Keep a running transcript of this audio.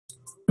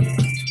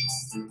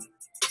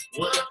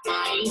What if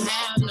I ain't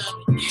have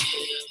nothing to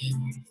give?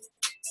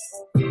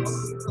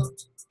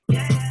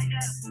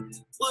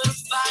 What if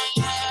I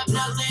ain't have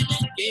nothing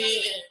to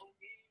give?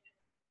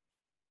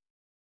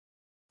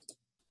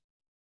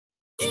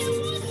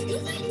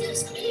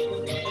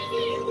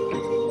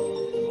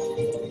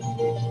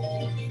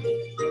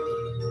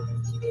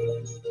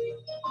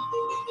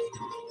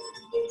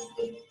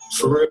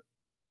 For real.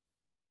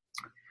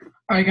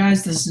 All right,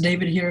 guys, this is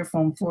David here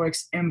from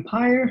Forex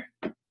Empire,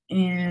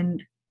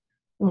 and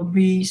we'll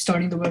be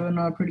starting the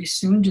webinar pretty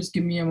soon. Just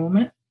give me a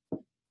moment.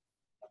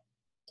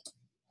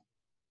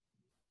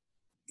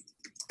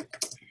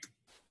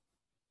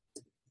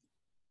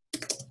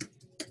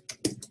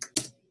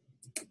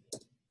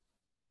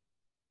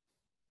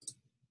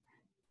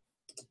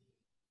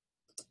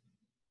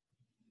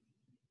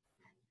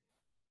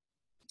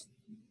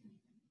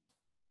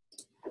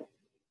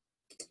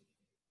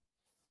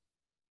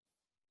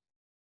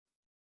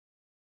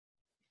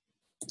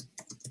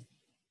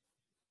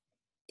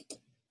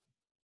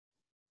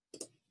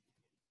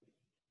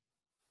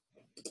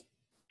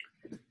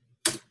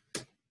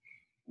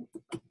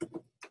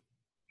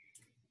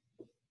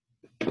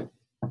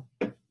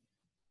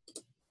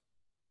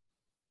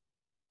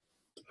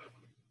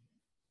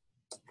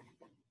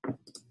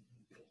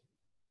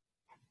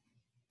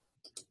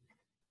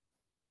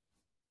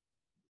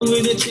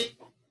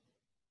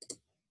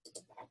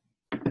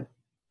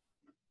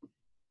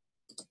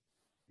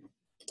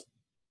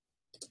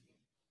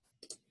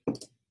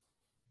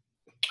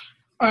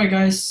 All right,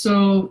 guys,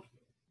 so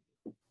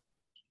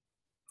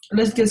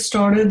let's get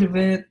started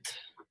with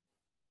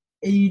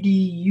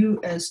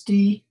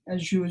AUD/USD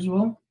as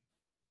usual.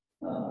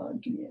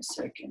 Give me a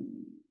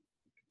second.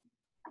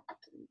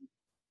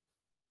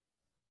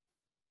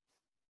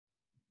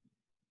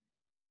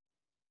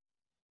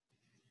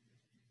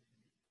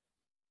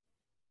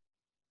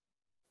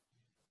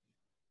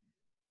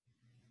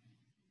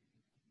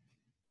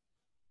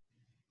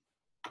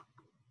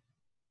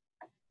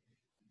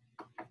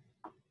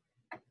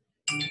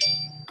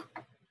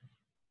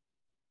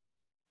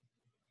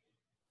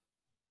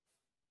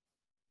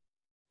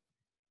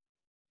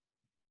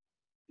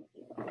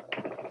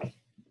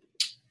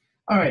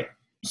 All right,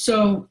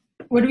 so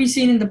what we've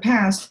seen in the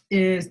past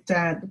is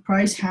that the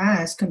price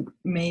has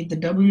made the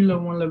W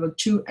level 1, level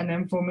 2, and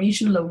then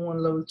formation level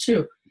 1, level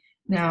 2.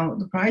 Now,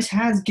 the price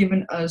has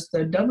given us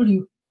the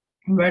W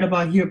right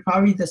about here,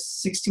 probably the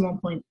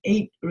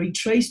 61.8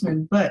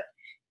 retracement, but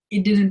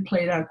it didn't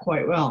play out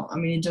quite well. I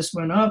mean, it just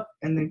went up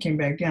and then came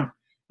back down.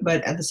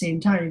 But at the same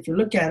time, if you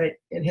look at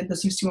it, it hit the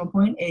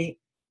 61.8,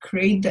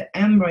 create the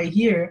M right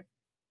here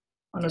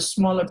on a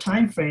smaller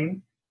time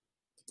frame,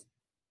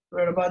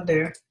 right about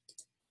there,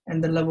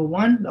 and the level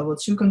 1, level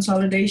 2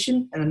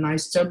 consolidation, and a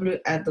nice W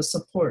at the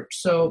support.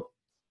 So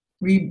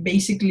we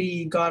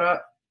basically got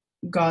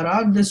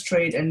out this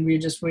trade, and we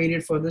just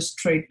waited for this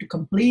trade to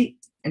complete,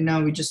 and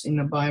now we're just in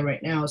a buy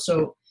right now.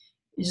 So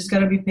you just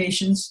gotta be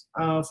patient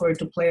for it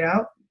to play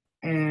out,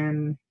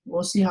 and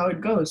we'll see how it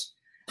goes.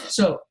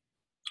 So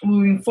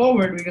moving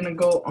forward, we're gonna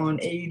go on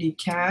AUD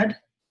CAD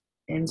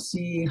and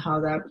see how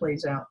that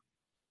plays out.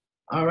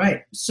 All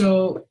right,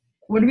 so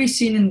what we've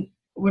seen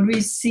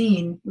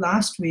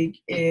last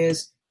week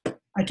is,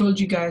 I told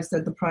you guys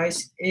that the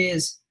price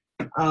is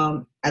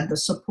at the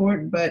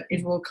support, but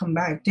it will come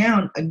back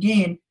down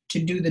again to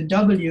do the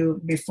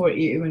W before it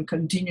even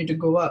continue to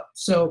go up.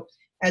 So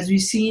as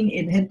we've seen,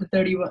 it hit the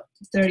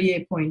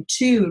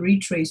 38.2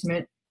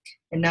 retracement,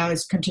 and now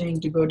it's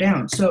continuing to go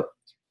down. So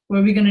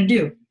what we're gonna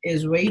do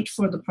is wait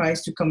for the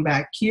price to come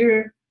back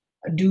here,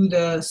 do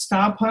the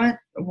stop hunt.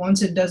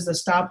 Once it does the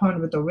stop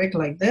hunt with a wick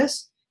like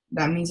this,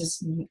 that means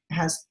it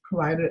has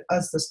provided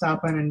us the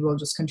stop hunt, and we'll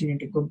just continue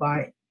to go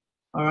buy.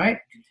 All right,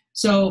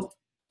 so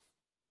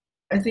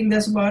I think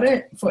that's about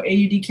it for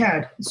AUD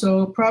CAD.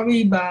 So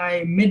probably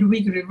by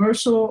midweek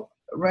reversal,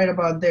 right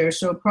about there.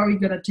 So probably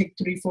gonna take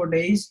 3-4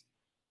 days,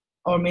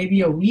 or maybe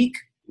a week.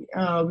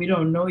 We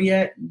don't know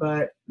yet,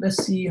 but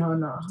let's see how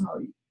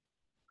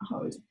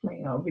is it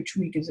playing out. Which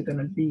week is it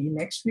gonna be?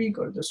 Next week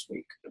or this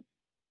week?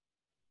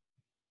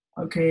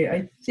 Okay,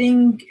 I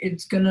think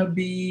it's gonna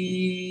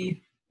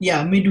be,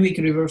 yeah, midweek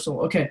reversal.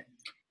 Okay,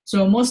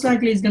 so most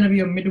likely it's gonna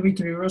be a midweek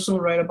reversal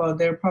right about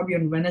there, probably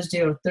on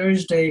Wednesday or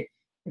Thursday.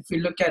 If we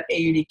look at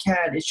AUD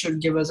CAD, it should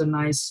give us a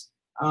nice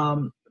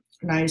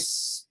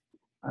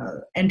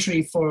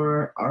entry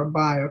for our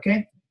buy.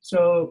 Okay,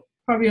 so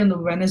probably on the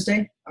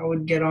Wednesday I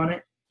would get on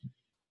it.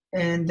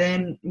 And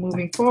then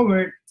moving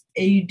forward,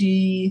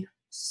 AUD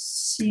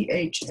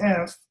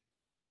CHF.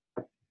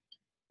 All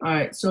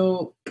right,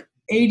 so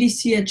AUD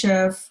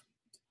CHF,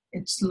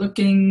 it's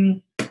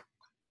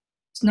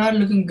not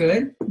looking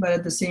good, but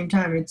at the same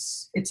time,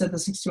 it's at the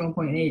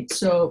 61.8.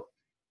 So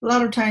a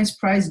lot of times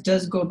price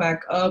does go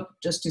back up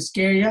just to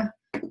scare you,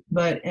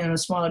 but in a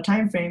smaller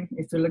time frame,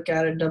 if you look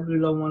at it, W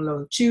level 1,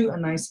 level 2, a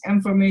nice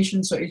M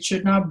formation, so it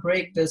should not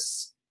break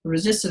this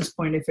resistance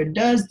point. If it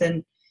does,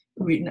 then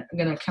we're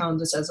gonna count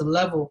this as a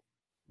level.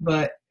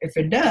 But if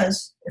it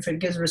does, if it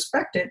gets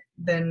respected,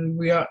 then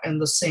we are in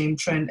the same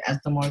trend as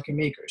the market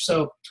maker.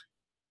 So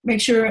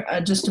make sure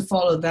just to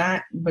follow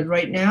that. But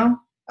right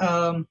now,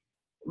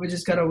 we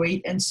just gotta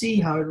wait and see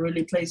how it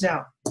really plays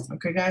out.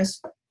 Okay,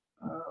 guys.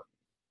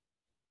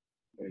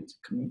 Where it's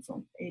coming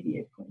from,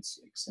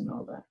 88.6 and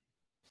all that.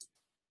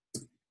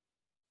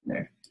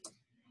 There.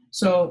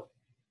 So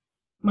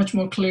much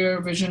more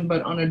clear vision,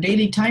 but on a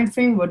daily time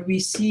frame, what we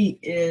see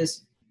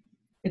is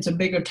it's a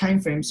bigger time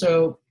frame.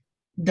 So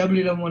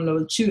W level 1,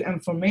 level 2,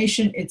 and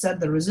formation, it's at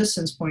the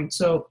resistance point.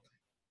 So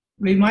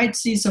we might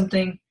see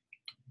something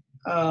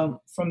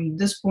from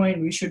this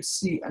point. We should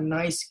see a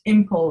nice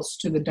impulse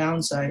to the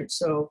downside.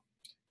 So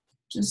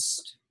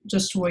just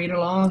wait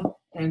along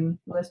and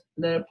let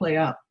it play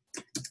out.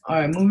 All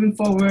right, moving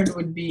forward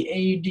would be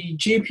AUD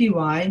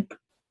JPY.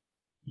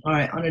 All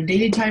right, on a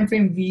daily time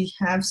frame, we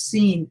have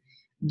seen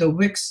the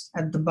wicks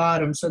at the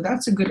bottom, so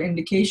that's a good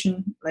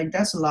indication. Like,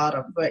 that's a lot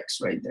of wicks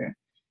right there.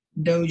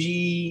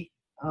 Doji,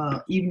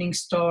 evening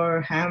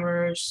star,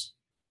 hammers.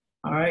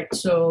 All right,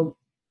 so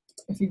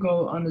if you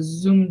go on a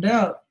zoomed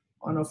up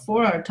on a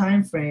 4-hour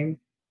time frame,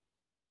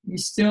 you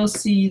still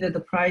see that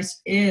the price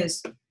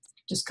is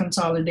just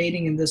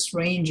consolidating in this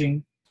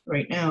ranging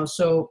right now.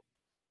 So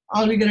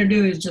all we gotta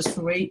do is just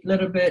wait a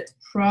little bit.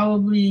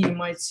 Probably you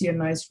might see a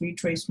nice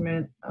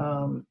retracement.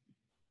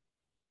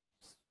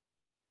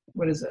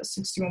 What is that,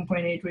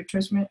 61.8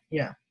 retracement?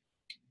 Yeah.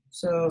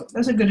 So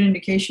that's a good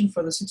indication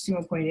for the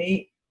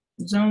 61.8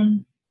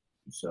 zone.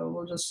 So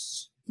we'll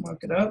just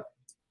mark it up.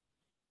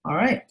 All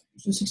right,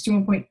 so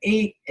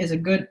 61.8 is a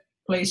good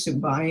place to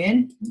buy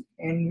in,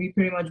 and we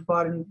pretty much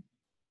bought in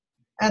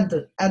at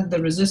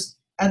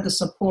the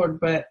support,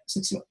 but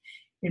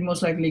it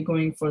most likely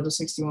going for the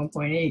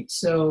 61.8.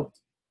 So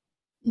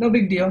no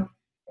big deal.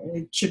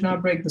 It should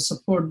not break the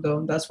support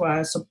though. That's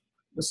why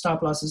the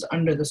stop loss is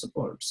under the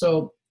support.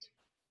 So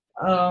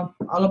all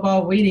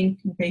about waiting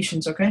and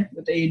patience, okay,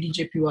 with AUD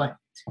JPY.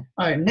 All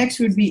right, next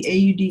would be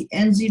AUD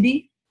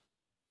NZD.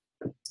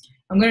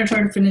 I'm gonna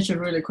try to finish it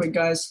really quick,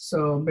 guys,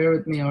 so bear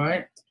with me, all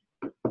right?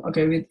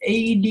 Okay, with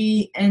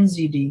AUD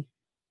NZD,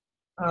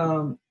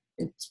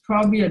 it's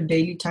probably a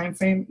daily time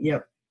frame.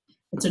 Yep,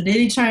 it's a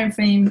daily time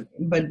frame,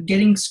 but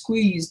getting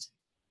squeezed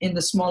in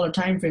the smaller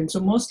time frame. So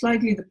most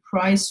likely the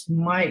price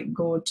might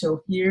go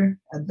till here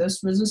at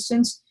this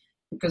resistance,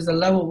 because the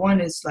level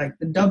 1 is like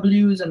the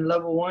W's and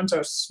level 1s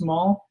are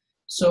small.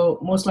 So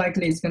most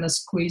likely it's gonna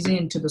squeeze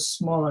into the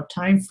smaller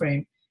time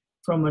frame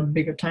from a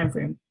bigger time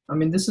frame. I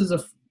mean, this is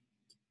a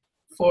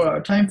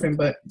 4-hour time frame,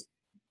 but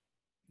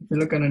if you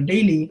look at a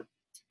daily,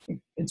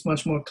 it's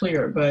much more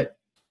clear. But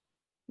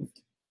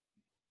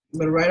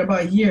right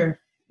about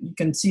here, you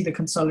can see the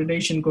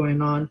consolidation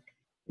going on.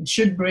 It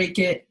should break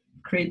it,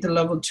 create the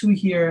level 2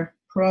 here,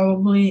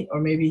 probably,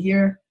 or maybe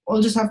here.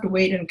 We'll just have to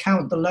wait and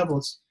count the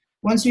levels.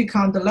 Once we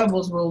count the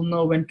levels, we'll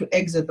know when to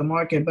exit the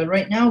market. But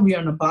right now we are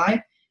on a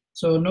buy,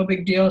 so no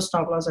big deal.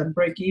 Stop loss at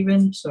break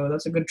even, so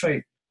that's a good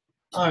trade.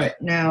 All right,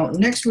 now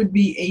next would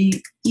be a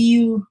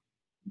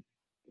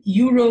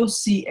Euro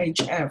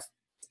CHF.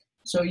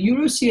 So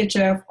Euro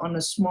CHF on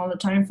a smaller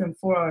time frame,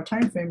 4-hour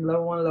time frame,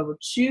 level 1, level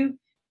 2,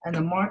 and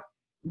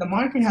the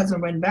market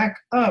hasn't went back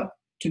up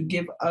to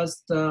give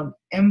us the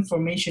M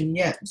formation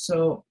yet.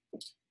 So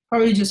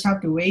probably just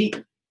have to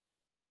wait,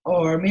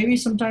 or maybe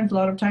sometimes, a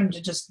lot of times,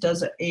 it just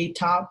does a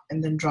top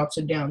and then drops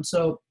it down.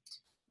 So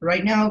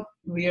right now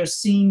we are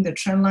seeing the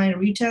trend line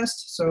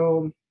retest.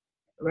 So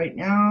right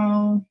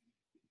now,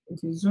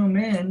 if you zoom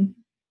in,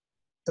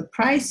 the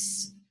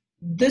price,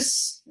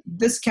 this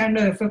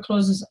candle, if it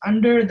closes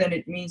under, then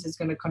it means it's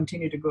going to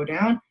continue to go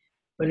down.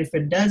 But if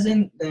it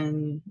doesn't,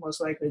 then most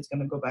likely it's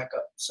going to go back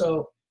up.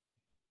 So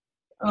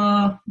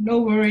no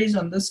worries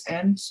on this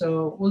end.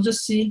 So we'll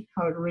just see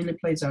how it really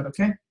plays out,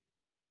 okay?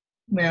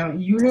 Now,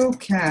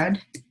 EuroCAD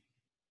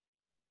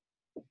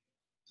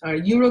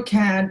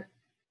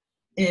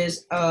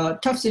is a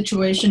tough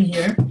situation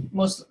here.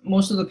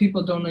 Most of the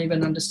people don't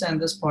even understand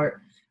this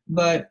part.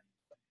 But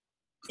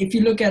if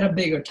you look at a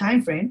bigger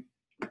time frame,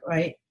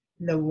 right,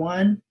 the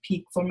 1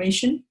 peak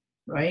formation,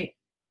 right,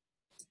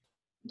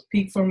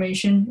 peak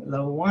formation,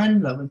 level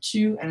 1, level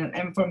 2, and an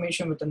M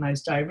formation with a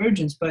nice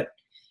divergence. But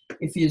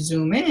if you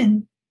zoom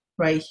in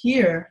right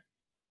here,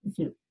 if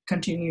you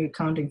continue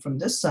counting from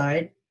this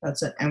side,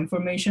 that's an M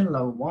formation,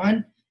 level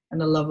 1,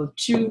 and a level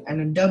 2,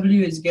 and a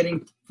W is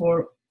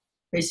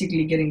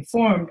basically getting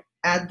formed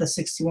at the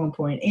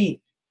 61.8.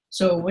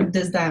 So what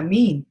does that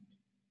mean?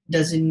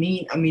 Does it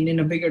mean, I mean, in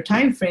a bigger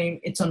time frame,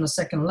 it's on the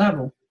second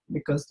level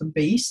because the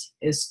base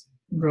is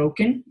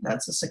broken.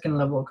 That's a second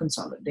level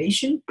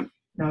consolidation.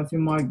 Now, if you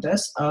mark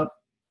this up,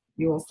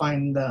 you will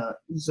find the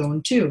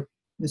zone 2.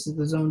 This is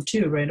the zone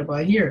 2 right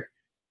about here.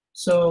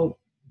 So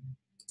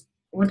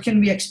what can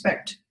we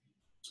expect?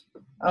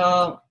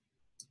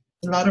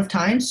 A lot of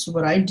times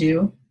what I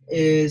do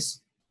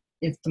is,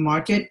 if the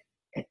market,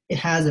 it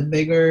has a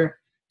bigger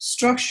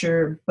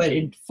structure, but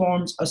it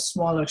forms a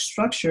smaller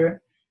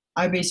structure,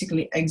 I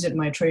basically exit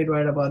my trade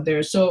right about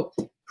there. So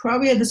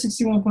probably at the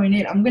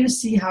 61.8, I'm going to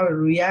see how it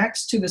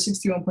reacts to the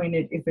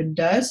 61.8. If it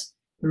does,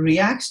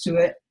 reacts to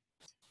it,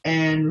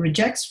 and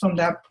rejects from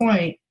that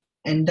point,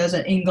 and does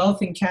an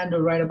engulfing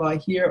candle right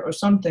about here or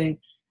something,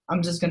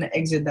 I'm just going to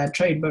exit that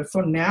trade. But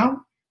for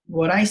now,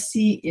 what I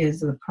see is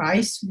the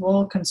price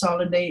will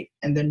consolidate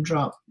and then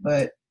drop,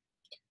 but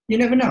you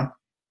never know.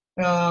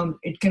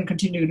 It can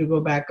continue to go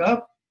back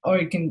up or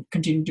it can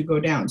continue to go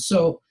down.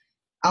 So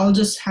I'll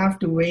just have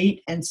to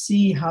wait and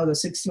see how the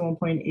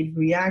 61.8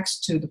 reacts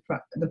to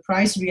the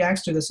price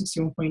reacts to the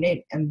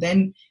 61.8 and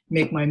then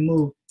make my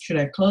move. Should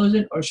I close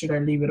it or should I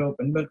leave it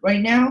open? But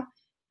right now,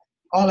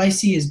 all I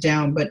see is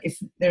down. But if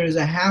there is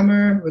a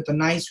hammer with a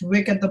nice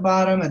wick at the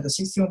bottom at the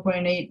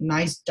 61.8,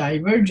 nice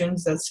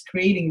divergence that's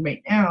creating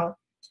right now,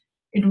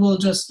 it will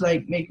just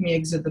like make me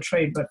exit the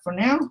trade. But for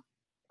now,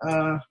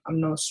 I'm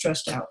not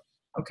stressed out.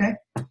 Okay.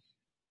 All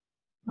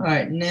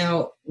right.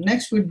 Now,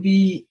 next would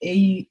be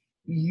a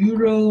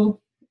Euro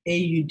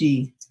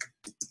AUD.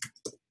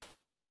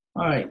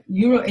 All right,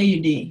 Euro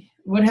AUD.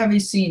 What have we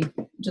seen?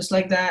 Just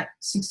like that,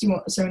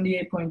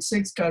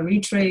 78.6 got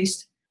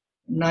retraced.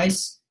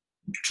 Nice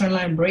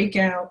trendline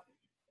breakout,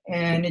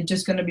 and it's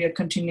just going to be a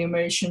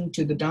continuation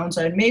to the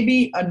downside.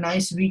 Maybe a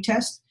nice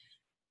retest.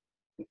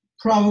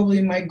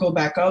 Probably might go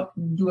back up,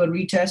 do a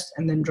retest,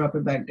 and then drop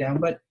it back down.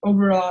 But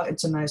overall,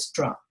 it's a nice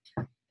drop.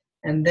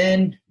 And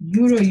then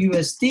Euro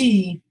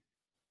USD.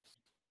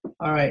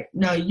 All right,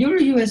 now Euro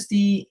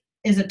USD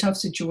is a tough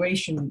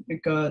situation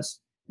because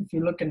if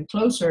you look in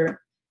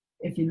closer,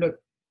 if you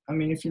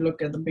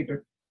look at the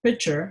bigger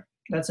picture,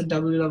 that's a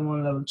W level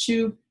 1, level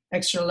 2,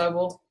 extra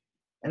level,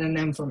 and an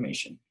M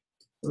formation.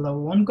 The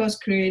level 1 was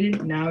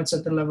created, now it's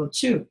at the level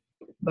 2.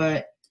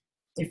 But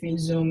if you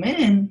zoom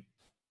in,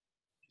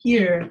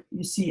 here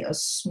you see a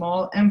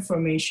small M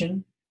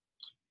formation,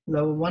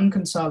 level 1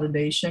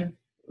 consolidation,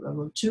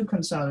 level 2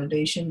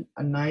 consolidation,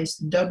 a nice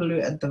W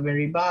at the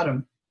very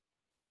bottom.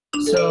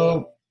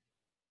 So,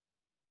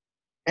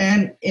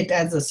 and it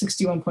adds a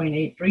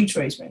 61.8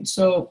 retracement.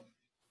 So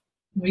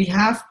we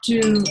have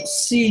to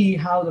see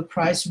how the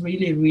price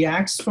really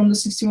reacts from the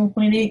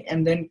 61.8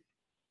 and then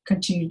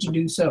continue to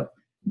do so.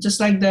 Just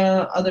like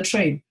the other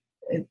trade,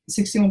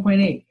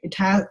 61.8, it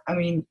has, I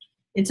mean,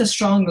 it's a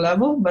strong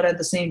level, but at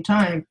the same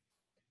time,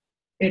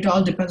 it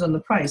all depends on the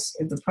price.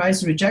 If the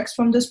price rejects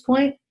from this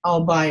point,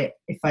 I'll buy it.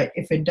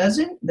 If it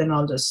doesn't, then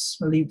I'll just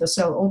leave the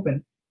sell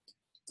open.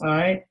 All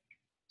right.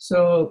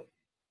 So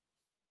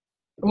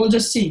we'll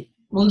just see.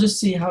 We'll just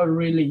see how it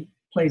really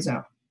plays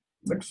out.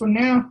 But for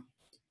now,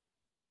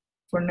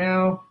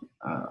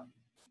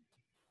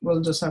 we'll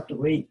just have to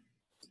wait.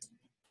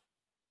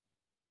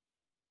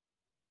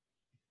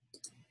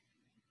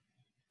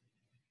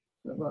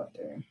 About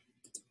there.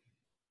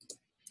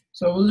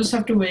 So we'll just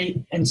have to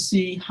wait and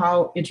see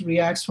how it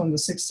reacts from the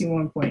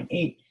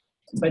 61.8.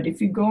 But if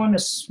you go on a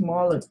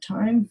smaller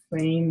time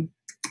frame,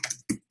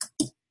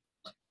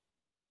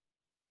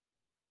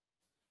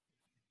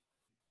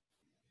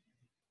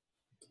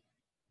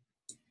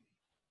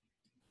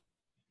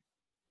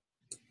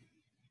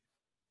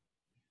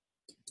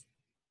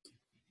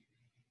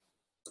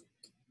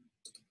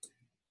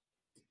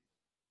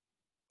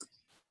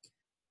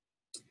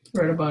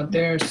 right about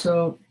there.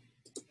 So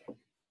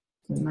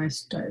a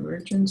nice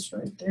divergence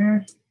right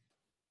there.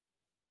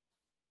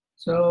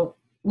 So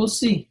we'll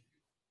see.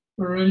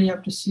 We'll really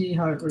have to see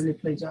how it really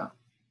plays out.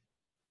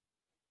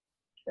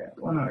 Yeah,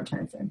 1 hour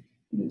time frame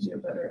gives you a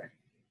better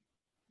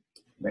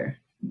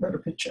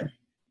picture.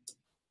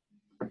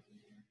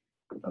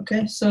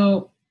 Okay,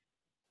 so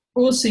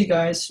we'll see,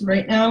 guys.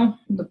 Right now,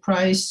 the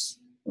price,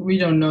 we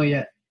don't know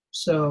yet.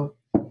 So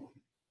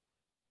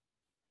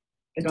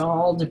it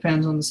all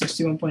depends on the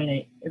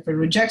 61.8. If it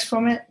rejects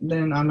from it,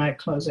 then I might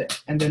close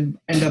it and then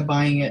end up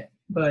buying it.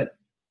 But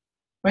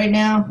right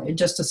now, it's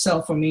just a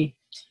sell for me.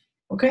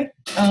 Okay,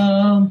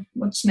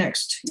 what's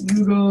next?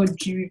 Euro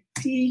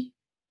GBP.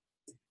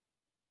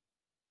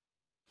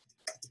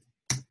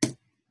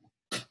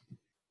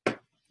 All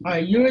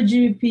right, Euro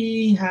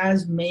GBP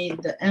has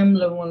made the M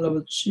level 1,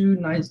 level 2,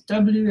 nice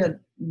W that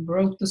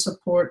broke the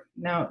support.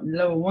 Now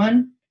level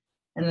 1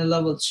 and a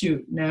level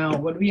 2. Now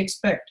what do we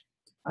expect?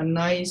 A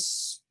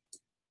nice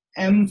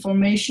M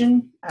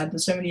formation at the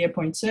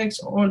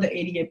 78.6 or the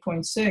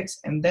 88.6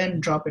 and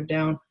then drop it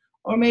down.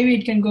 Or maybe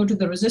it can go to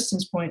the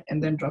resistance point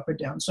and then drop it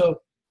down.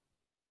 So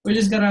we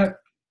just gotta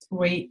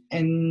wait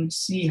and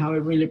see how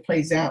it really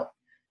plays out.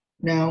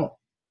 Now,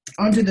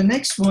 on to the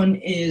next one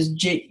is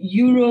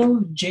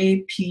Euro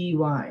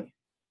JPY.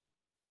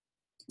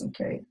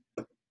 Okay.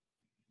 All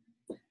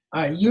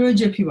right, Euro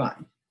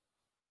JPY.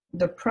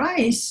 The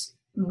price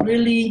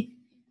really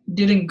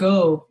didn't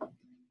go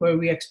where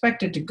we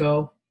expected to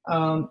go.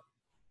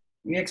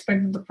 We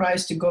expected the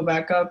price to go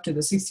back up to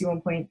the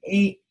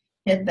 61.8,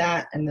 hit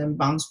that, and then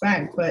bounce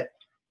back. But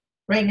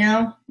right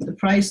now, the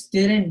price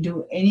didn't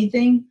do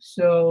anything.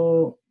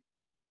 So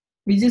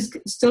we just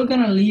still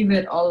gonna leave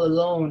it all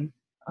alone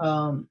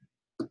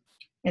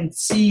and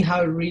see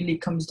how it really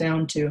comes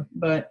down to.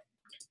 But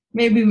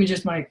maybe we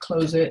just might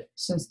close it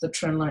since the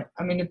trend line.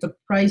 I mean, if the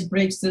price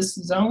breaks this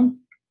zone,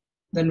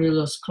 then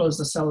we'll just close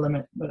the sell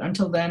limit. But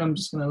until then, I'm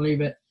just gonna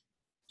leave it.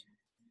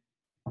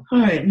 All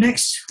right,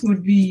 next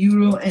would be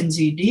Euro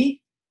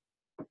NZD.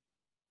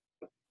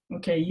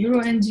 Okay,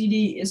 Euro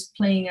NZD is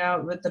playing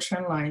out with the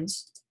trend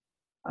lines.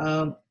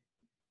 If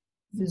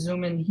you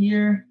zoom in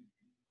here,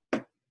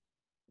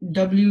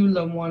 W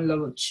level 1,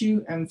 level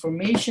 2, and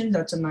formation,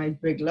 that's a nice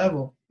big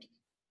level.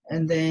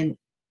 And then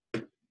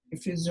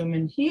if you zoom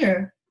in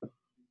here,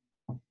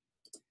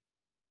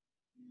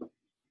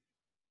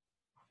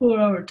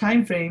 4-hour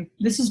time frame,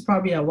 this is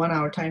probably a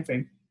 1-hour time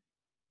frame.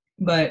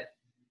 But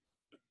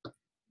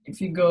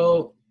if you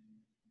go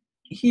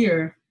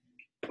here,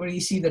 where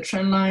you see the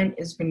trend line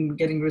has been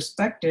getting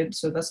respected,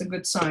 so that's a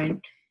good sign.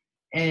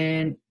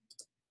 And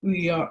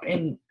we are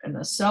in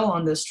a sell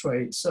on this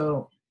trade,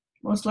 so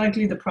most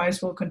likely the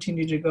price will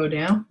continue to go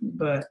down,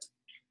 but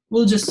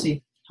we'll just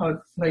see how it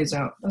plays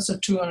out. That's a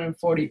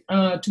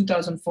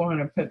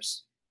 2,400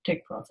 pips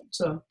take profit,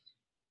 so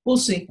we'll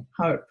see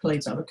how it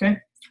plays out.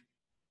 Okay.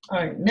 All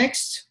right,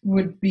 next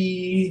would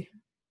be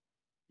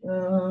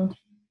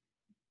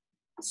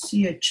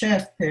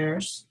CHF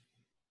pairs.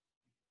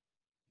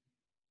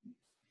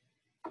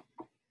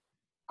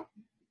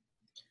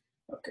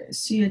 Okay,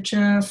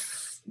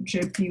 CHF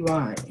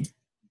JPY.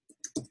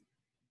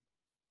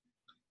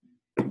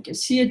 Okay,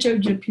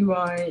 CHF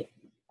JPY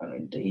on a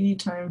daily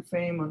time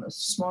frame, on a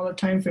smaller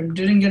time frame,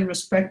 didn't get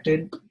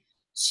respected,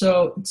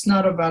 so it's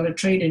not a valid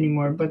trade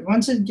anymore. But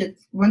once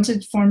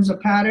it forms a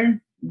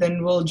pattern,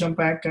 then we'll jump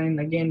back in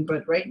again.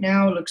 But right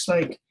now, it looks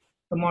like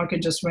the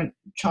market just went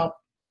chop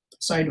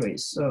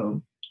sideways,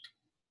 so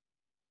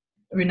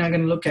we're not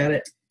going to look at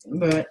it.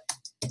 But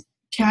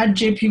CAD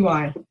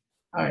JPY.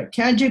 All right,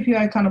 CAD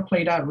JPY kind of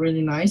played out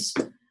really nice.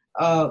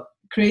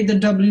 Create the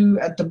W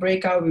at the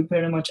breakout, we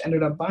pretty much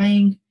ended up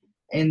buying.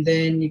 And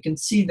then you can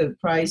see the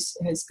price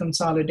is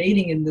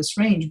consolidating in this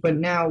range. But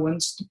now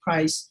once the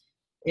price,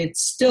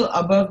 it's still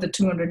above the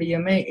 200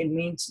 EMA, it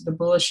means the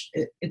bullish,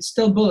 it's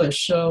still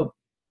bullish. So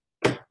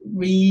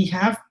we're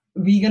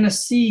gonna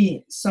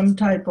see some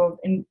type of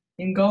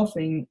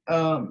engulfing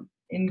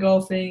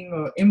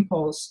or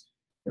impulse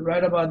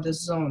right about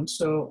this zone.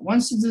 So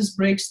once this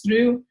breaks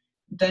through,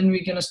 then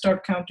we're gonna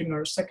start counting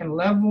our second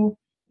level,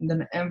 and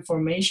then M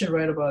formation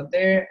right about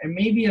there, and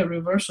maybe a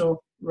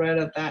reversal right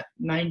at that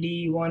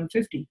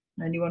 91.50.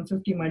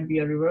 91.50 might be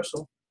a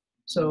reversal.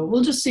 So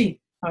we'll just see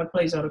how it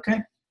plays out,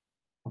 okay?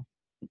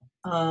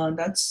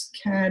 That's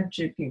CAD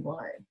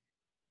JPY.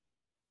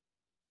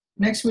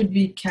 Next would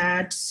be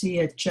CAD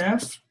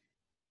CHF.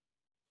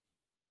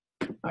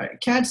 All right,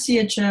 CAD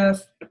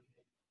CHF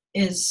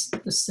is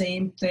the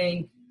same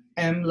thing.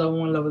 M level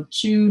 1, level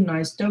 2,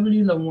 nice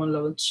W, level 1,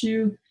 level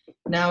 2.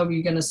 Now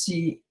we're gonna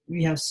see,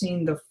 we have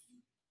seen the,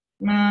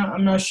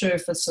 I'm not sure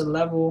if it's a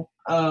level,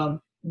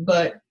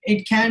 but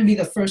it can be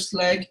the first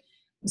leg.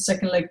 The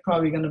second leg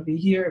probably going to be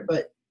here,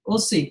 but we'll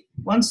see.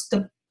 Once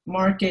the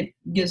market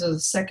gives us a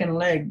second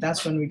leg,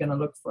 that's when we're going to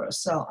look for a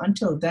sell.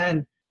 Until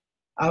then,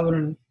 I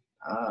wouldn't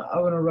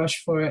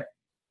rush for it.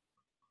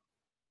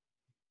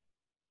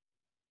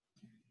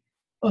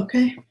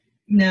 Okay,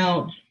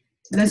 now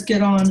let's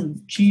get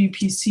on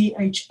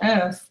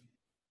GBP-CHF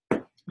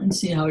and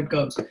see how it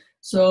goes.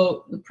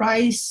 So the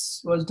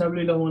price was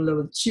W level 1,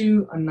 level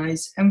 2, a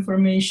nice M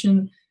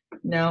formation.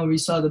 Now we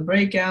saw the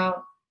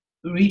breakout,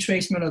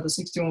 retracement of the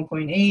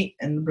 61.8,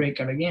 and the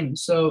breakout again.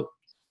 So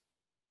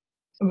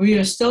we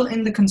are still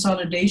in the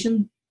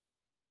consolidation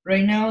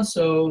right now,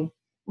 so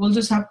we'll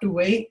just have to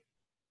wait.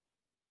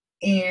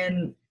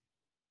 And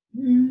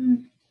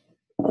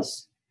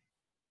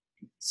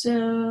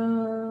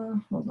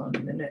so hold on a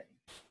minute.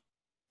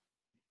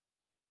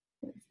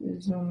 If we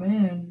zoom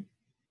in,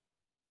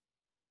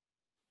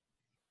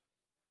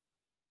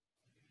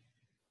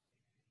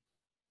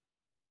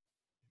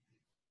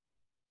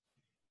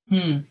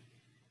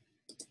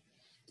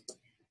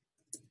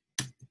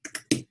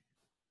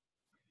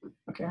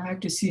 okay, I have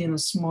to see in a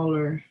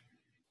smaller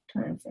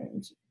time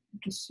frame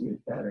to see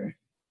it better.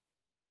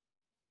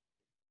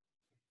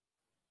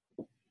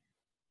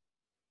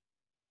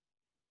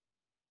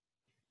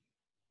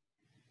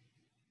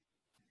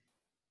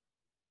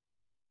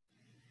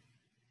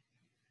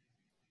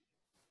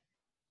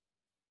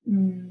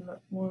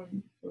 Level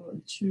 1,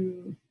 level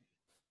 2,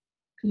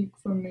 peak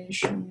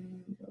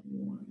formation, level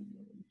 1,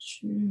 level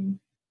 2.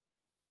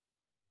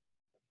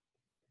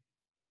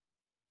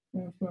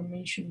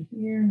 Formation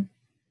here,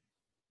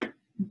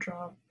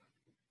 drop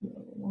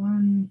level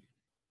 1,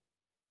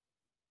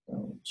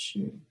 level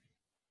 2.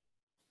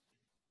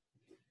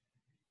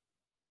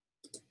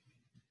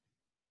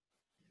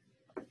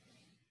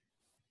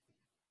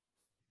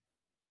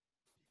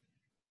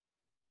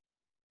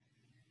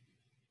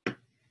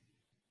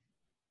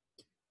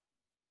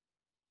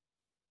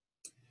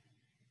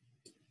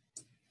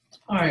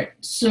 All right,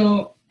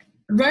 so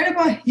right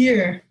about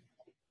here,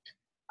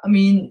 I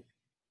mean,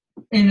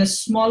 in a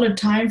smaller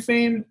time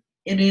frame,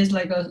 it is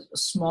like a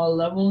small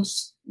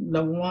levels,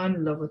 level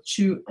 1, level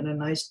 2, and a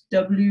nice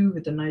W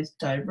with a nice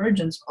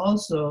divergence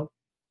also.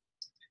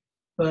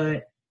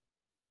 But,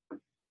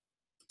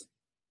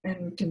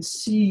 and we can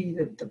see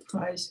that the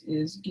price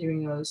is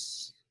giving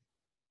us,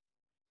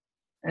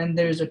 and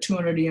there's a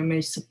 200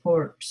 EMA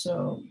support.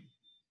 So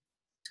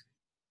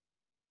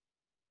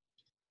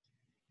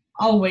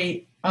I'll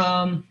wait.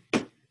 The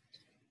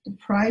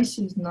price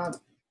is not,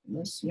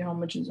 let's see how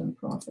much is in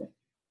profit.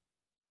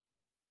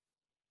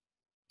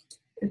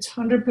 It's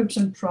 100 pips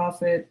in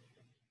profit.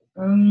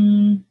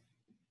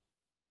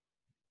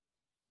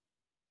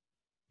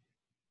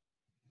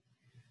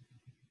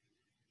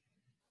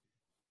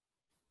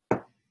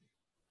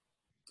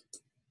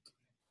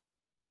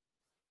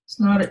 It's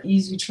not an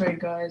easy trade,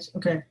 guys.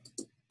 Okay,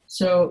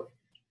 so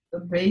the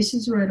base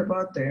is right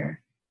about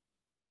there.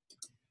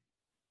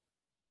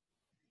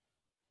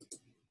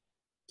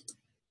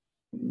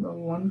 The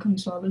one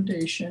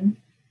consolidation.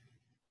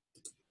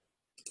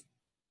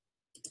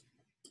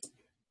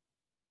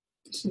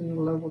 This is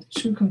level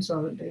 2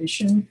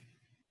 consolidation.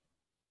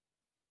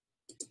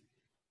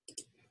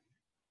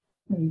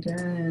 And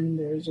then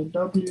there's a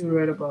W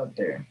right about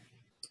there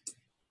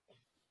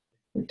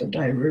with the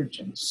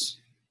divergence.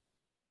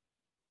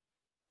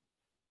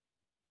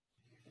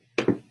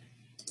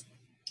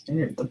 And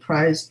if the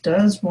price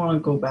does want to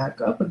go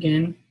back up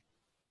again,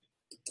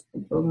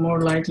 it's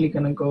more likely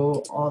going to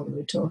go all the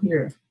way till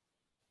here.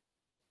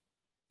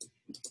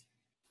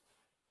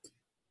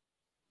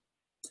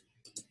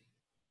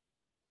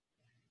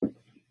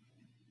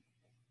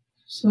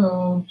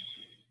 So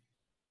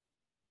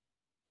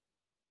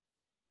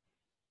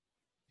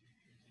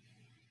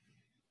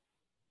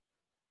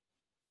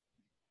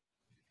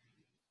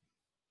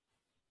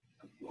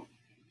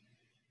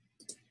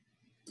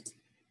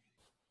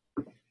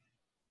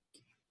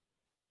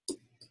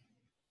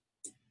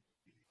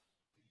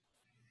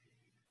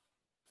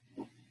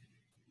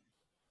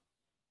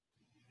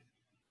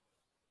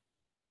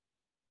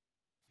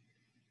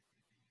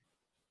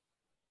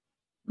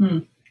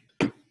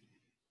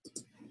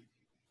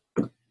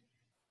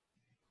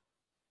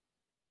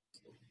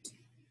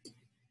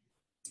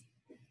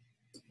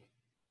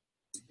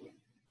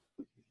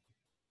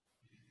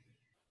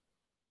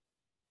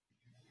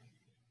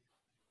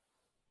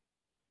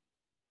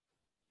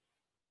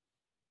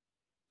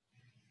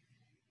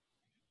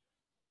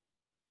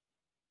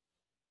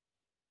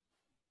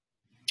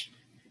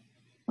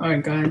all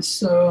right, guys.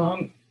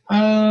 So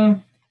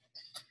I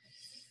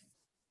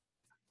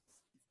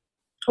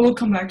will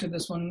come back to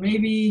this one.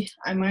 Maybe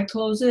I might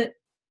close it,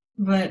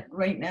 but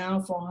right now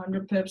for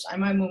 100 pips, I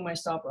might move my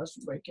stop loss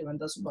to break even.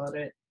 That's about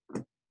it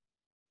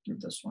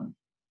with this one,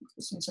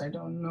 since I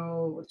don't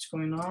know what's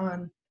going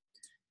on.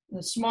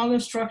 The smaller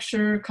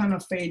structure kind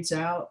of fades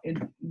out.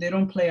 They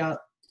don't play out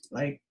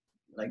like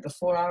the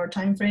 4-hour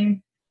time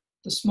frame.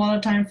 The smaller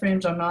time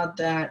frames are not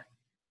that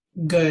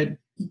good,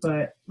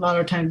 but a lot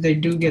of times they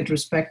do get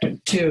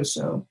respected too.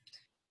 So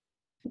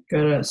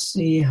gotta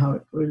see how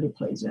it really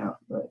plays out.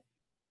 But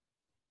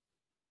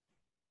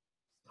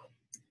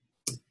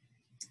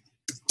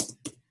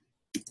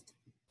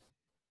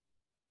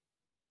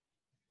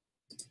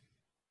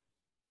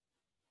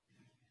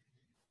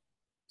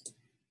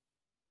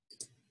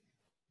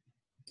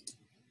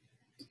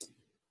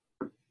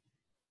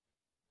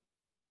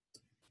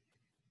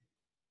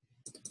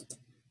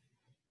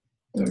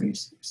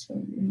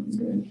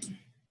 $36,700.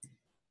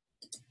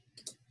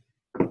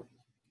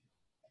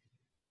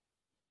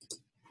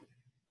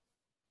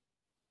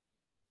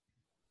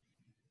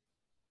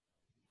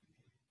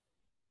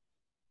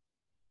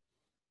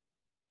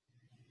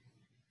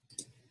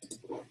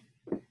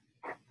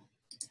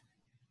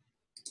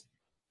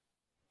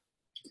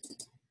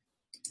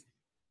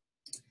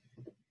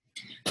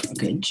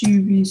 Okay,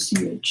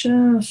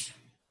 GBCHF.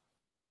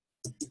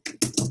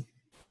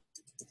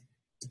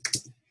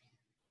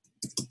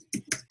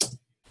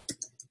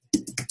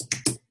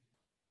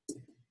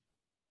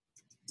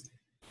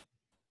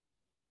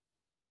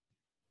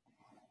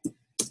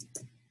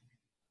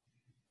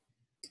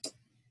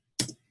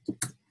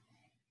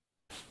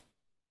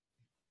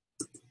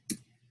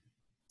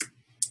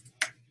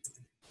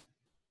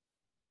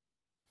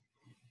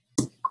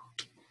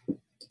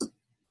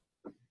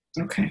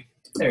 Okay,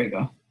 there you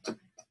go.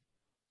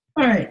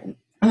 All right,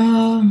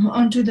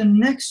 on to the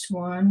next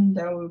one.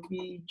 That would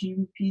be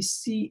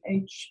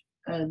GBPCH,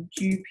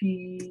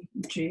 GBPJPY.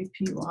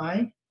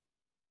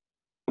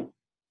 All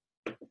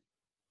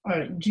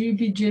right,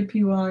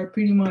 GBPJPY,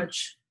 pretty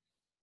much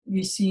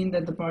we've seen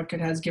that the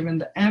market has given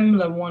the M,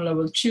 level 1,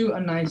 level 2,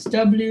 a nice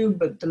W,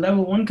 but the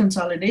level 1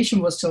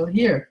 consolidation was still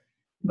here.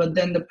 But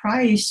then the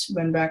price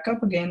went back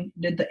up again,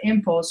 did the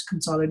impulse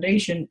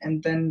consolidation,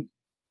 and then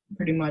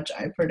pretty much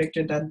I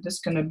predicted that this is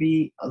going to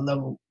be a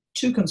level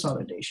 2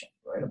 consolidation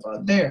right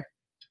about there.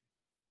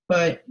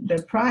 But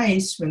the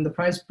price, when the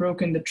price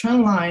broke in the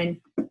trend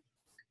line,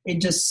 it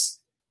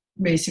just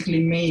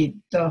basically made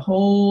the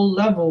whole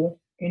level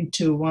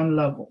into one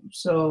level.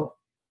 So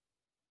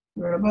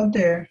right about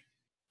there.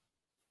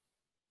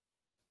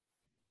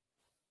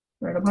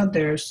 Right about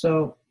there.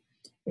 So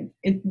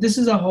this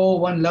is a whole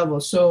one level.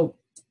 So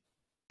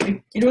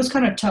it was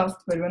kind of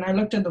tough, but when I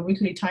looked at the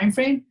weekly time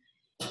frame,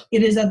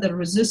 it is at the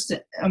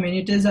resistance. I mean,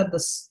 it is at the,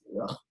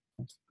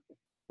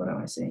 what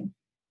am I saying?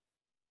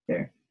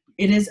 There.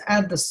 It is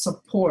at the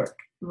support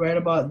right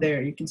about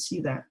there. You can see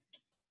that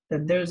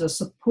there's a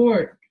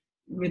support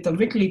with a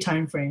weekly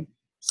time frame.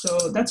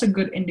 So that's a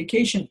good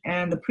indication.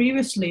 And the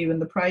previously, when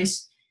the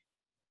price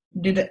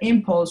did an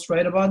impulse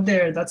right about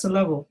there, that's a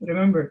level.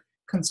 Remember,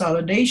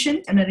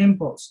 consolidation and an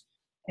impulse.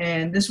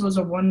 And this was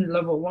a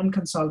level one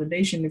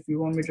consolidation. If you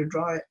want me to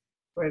draw it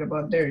right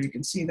about there, you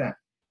can see that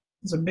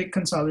it's a big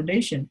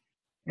consolidation.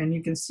 And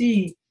you can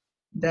see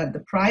that the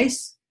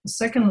price, the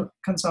second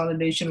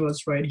consolidation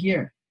was right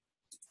here.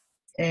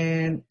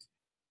 And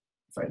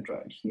if I draw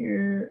it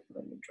here,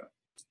 let me draw it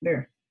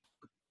there.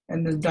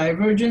 And the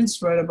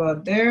divergence right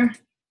about there.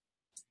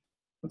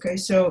 Okay,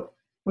 so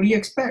what do you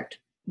expect?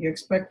 You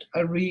expect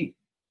a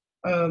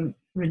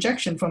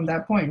rejection from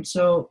that point.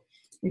 So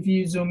if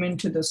you zoom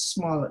into the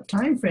smaller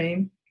time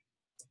frame,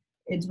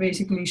 it's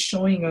basically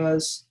showing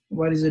us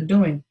what is it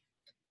doing.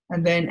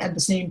 And then at the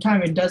same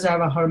time, it does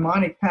have a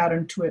harmonic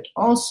pattern to it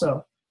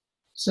also.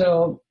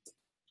 So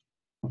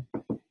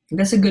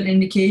that's a good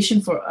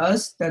indication for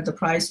us that the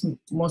price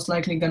most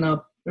likely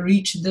gonna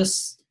reach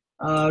this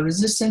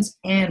resistance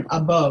and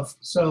above.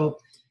 So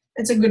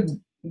it's a good,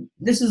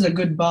 this is a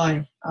good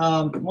buy.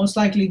 Most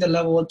likely the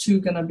level 2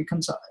 gonna be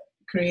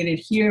created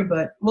here,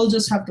 but we'll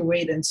just have to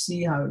wait and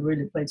see how it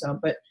really plays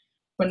out. But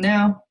for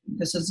now,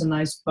 this is a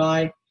nice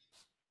buy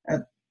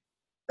at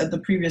the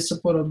previous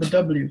support of the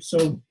W.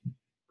 So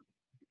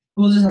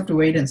we'll just have to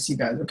wait and see,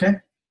 guys, okay?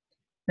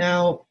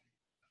 Now,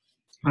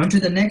 on to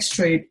the next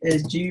trade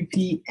is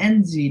GBP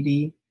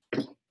NZD.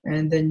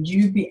 And then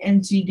GBP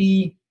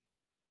NZD,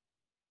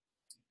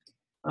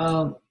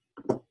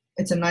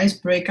 it's a nice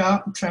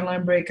breakout,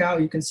 trendline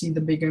breakout. You can see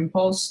the big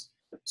impulse.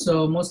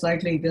 So most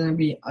likely it's gonna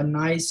be a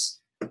nice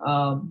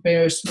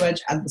bearish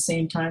wedge at the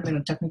same time in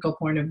a technical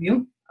point of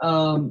view.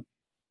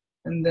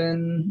 And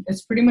then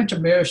it's pretty much a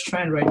bearish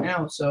trend right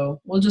now. So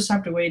we'll just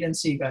have to wait and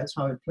see, guys,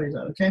 how it plays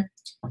out, okay?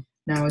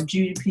 Now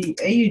GBP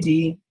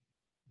AUD,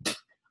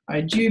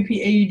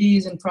 GBP AUD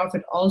is in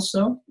profit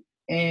also.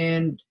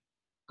 And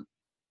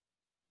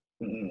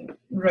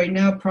right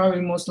now,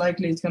 probably most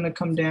likely it's gonna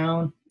come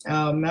down.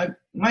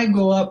 Might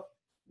go up,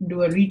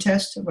 do a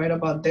retest right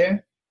about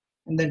there,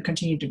 and then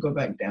continue to go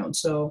back down.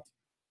 So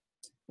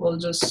we'll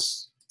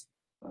just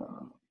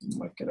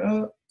mark it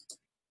up.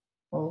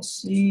 We'll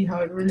see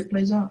how it really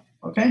plays out,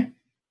 okay?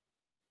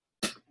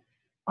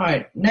 All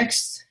right,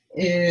 next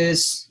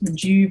is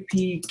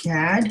GBP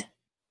CAD.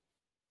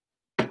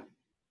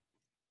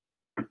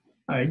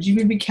 All right,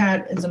 GBP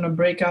CAD is in a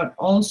breakout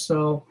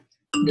also.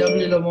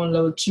 W level 1,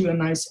 level 2, a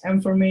nice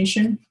M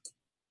formation.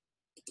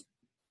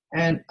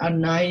 And a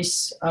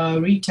nice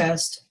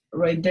retest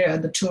right there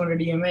at the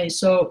 200 EMA.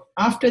 So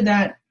after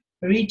that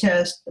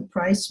retest, the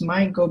price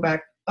might go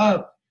back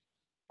up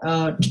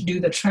to do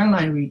the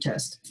trendline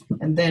retest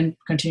and then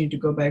continue to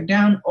go back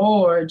down,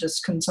 or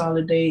just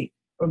consolidate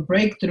or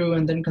break through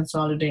and then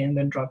consolidate and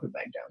then drop it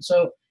back down.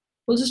 So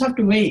we'll just have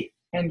to wait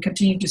and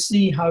continue to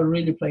see how it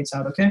really plays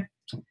out, okay?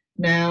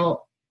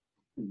 Now,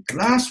 the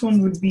last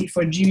one would be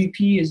for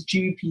GBP is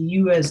GBP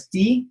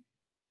USD.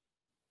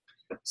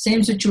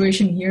 Same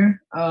situation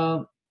here,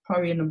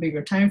 probably in a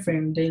bigger time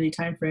frame, daily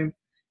time frame.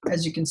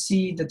 As you can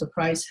see that the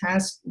price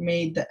has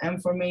made the M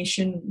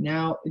formation.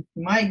 Now it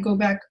might go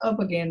back up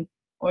again,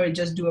 or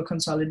just do a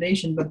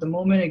consolidation. But the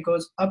moment it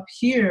goes up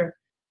here,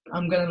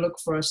 I'm gonna look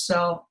for a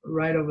sell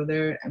right over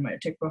there, and my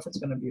take profit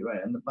is gonna be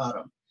right on the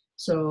bottom.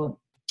 So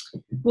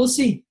we'll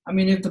see. I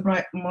mean, if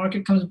the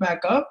market comes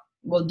back up,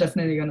 we're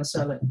definitely gonna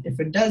sell it. If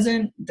it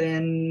doesn't,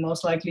 then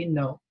most likely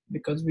no,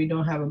 because we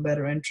don't have a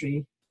better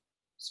entry.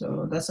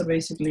 So that's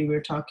basically,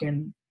 we're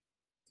talking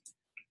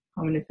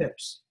how many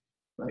pips?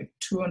 Like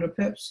 200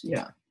 pips?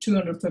 Yeah,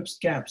 200 pips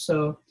gap.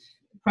 So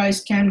the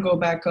price can go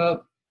back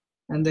up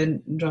and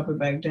then drop it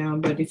back down.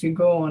 But if you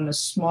go on a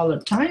smaller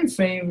time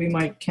frame, we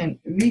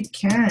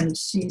can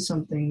see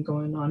something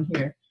going on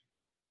here.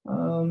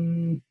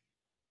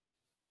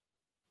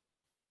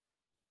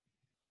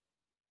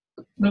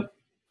 Nope,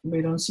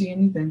 we don't see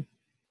anything.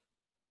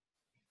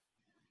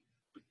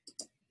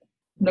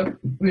 Nope,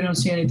 we don't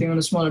see anything on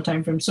a smaller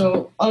time frame.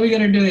 So all we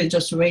gotta do is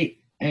just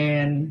wait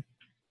and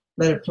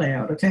let it play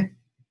out, okay?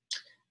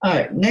 All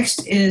right,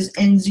 next is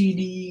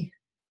NZD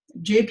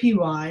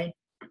JPY.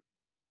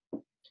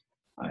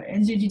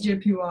 NZD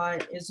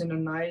JPY is in a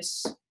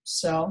nice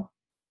sell,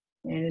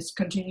 and it's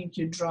continuing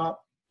to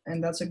drop,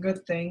 and that's a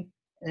good thing.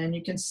 And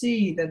you can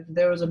see that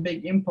there was a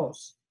big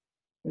impulse.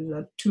 There's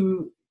a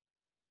two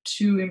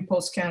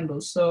impulse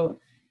candles. So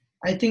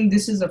I think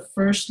this is the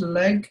first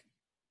leg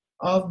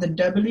of the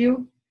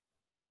W,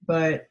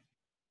 but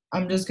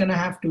I'm just gonna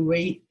have to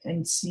wait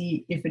and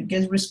see if it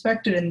gets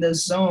respected in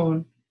this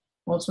zone.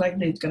 Most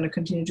likely it's gonna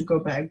continue to go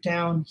back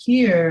down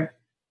here,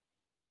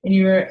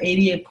 anywhere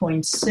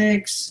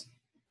 88.6.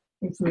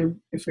 If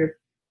we're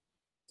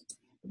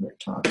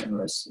talking,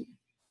 let's see.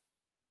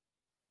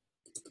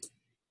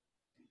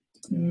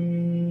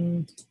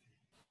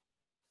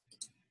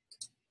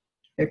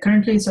 Yeah,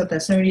 currently it's at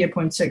that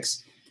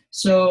 78.6.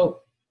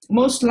 So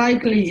most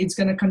likely it's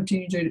going to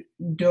continue to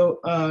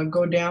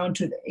go down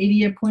to the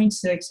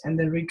 88.6 and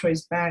then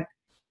retrace back.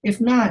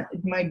 If not,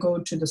 it might go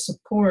to the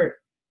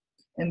support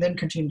and then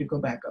continue to go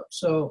back up.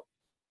 So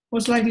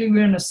most likely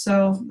we're in a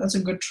sell. That's a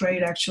good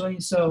trade actually.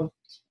 So,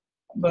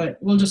 but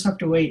we'll just have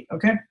to wait,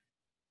 okay?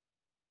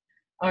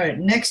 All right,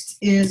 next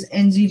is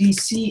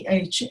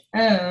NZDCHF,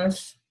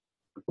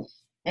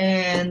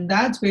 and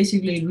that's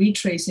basically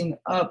retracing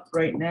up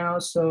right now.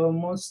 So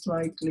most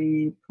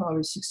likely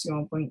probably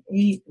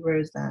 61.8. Where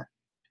is that?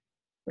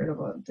 Right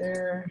about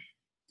there.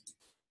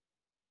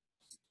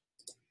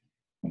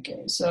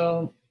 Okay,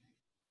 so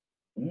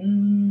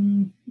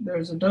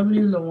there's a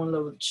W, level 1,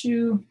 level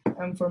 2,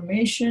 M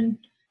formation.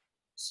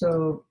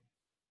 So,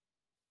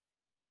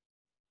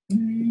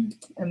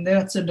 and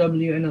that's a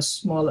W in a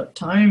smaller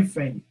time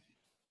frame.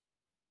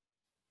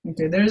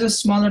 Okay, there's a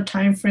smaller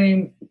time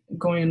frame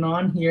going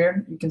on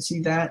here. You can see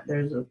that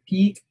there's a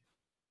peak,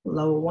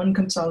 level 1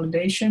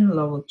 consolidation,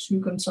 level 2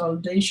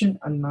 consolidation,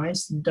 a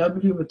nice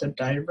W with a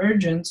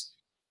divergence.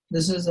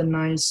 This is a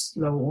nice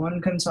level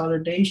 1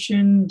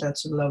 consolidation.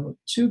 That's a level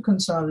 2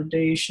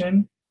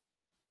 consolidation.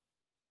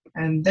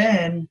 And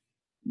then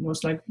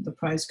most likely the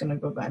price is going to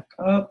go back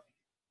up,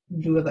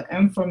 do the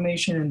M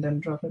formation, and then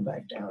drop it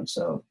back down.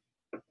 So,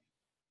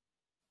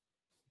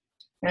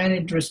 and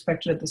it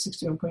respected at the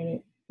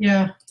 61.8.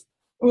 Yeah,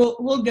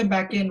 we'll get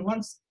back in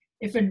once.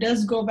 If it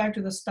does go back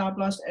to the stop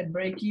loss at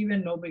break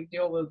even, no big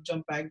deal. We'll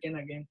jump back in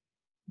again.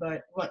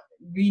 But what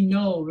we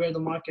know where the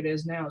market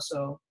is now,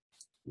 so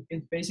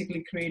it's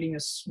basically creating a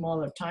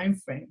smaller time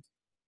frame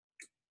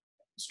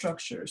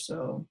structure.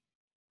 So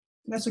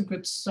that's a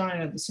good sign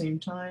at the same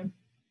time.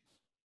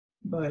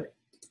 But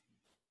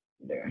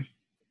there,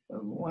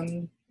 level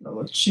 1,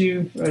 level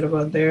 2, right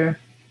about there.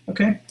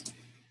 Okay.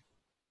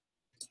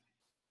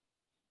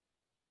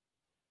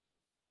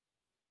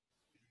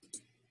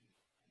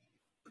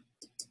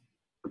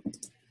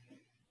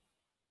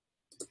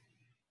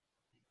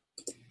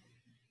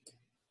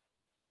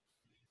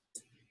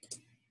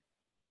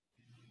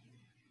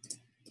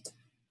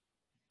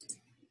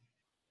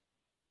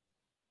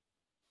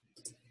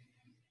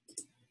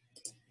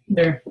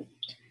 There,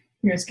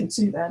 you guys can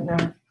see that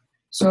now.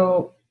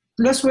 So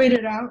let's wait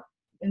it out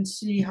and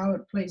see how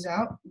it plays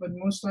out. But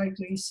most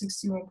likely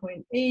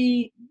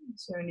 61.8,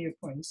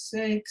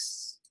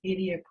 78.6,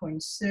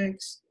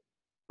 88.6,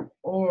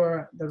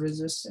 or the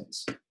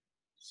resistance.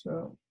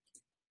 So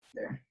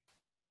there.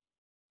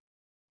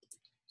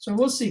 So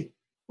we'll see.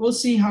 We'll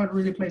see how it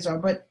really plays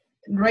out. But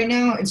right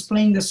now it's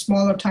playing the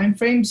smaller time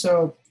frame.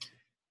 So,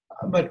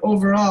 but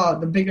overall,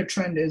 the bigger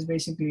trend is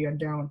basically a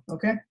down.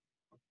 Okay.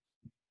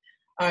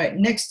 All right,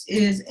 next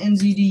is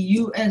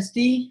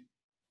NZD/USD.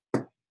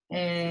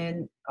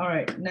 And all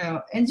right,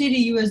 now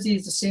NZD/USD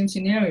is the same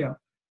scenario,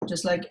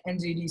 just like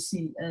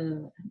NZDC.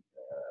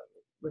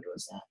 What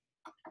was that?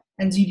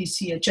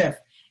 NZDCHF.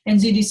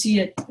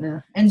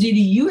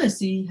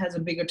 NZD/USD has a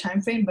bigger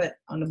time frame, but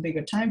on a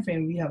bigger time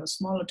frame, we have a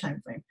smaller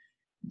time frame.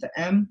 The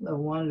M,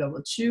 level 1,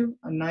 level 2,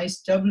 a nice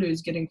W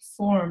is getting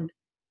formed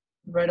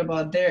right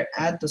about there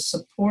at the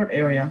support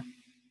area,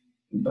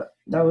 but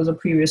that was a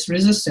previous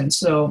resistance.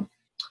 So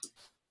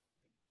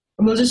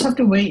we'll just have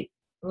to wait.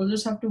 We'll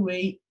just have to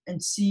wait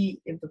and see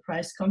if the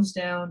price comes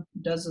down,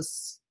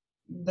 does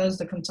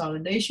the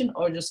consolidation,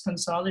 or just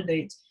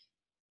consolidates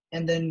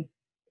and then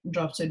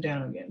drops it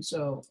down again.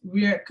 So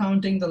we are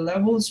counting the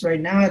levels right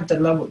now at the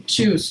level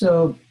 2.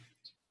 So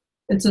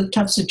it's a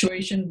tough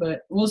situation,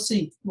 but we'll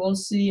see. We'll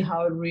see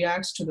how it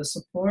reacts to the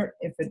support.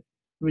 If it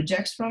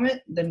rejects from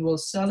it, then we'll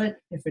sell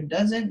it. If it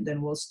doesn't,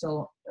 then we'll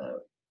still,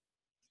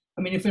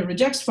 if it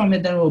rejects from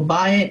it, then we'll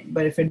buy it.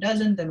 But if it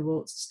doesn't, then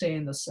we'll stay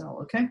in the sell,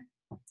 okay?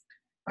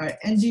 All right,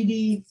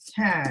 NZD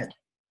CAD.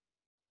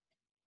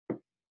 All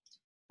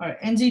right,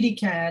 NZD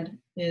CAD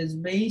is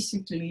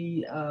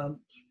basically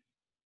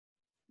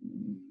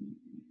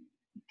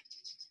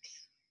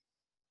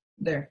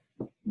there.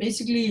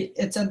 Basically,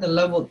 it's at the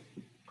level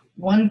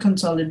 1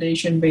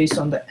 consolidation based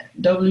on the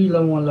W,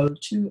 level 1, level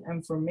 2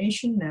 M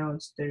formation. Now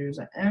there's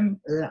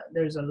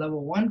a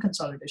level 1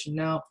 consolidation.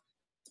 Now,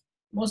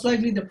 most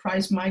likely the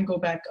price might go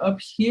back up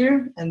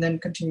here and then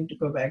continue to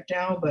go back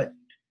down, but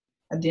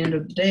at the end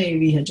of the day,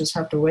 we just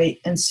have to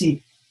wait and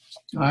see.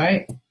 All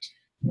right.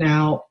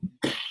 Now,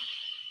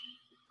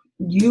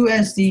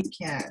 USD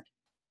CAD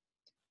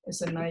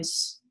is a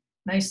nice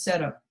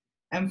setup.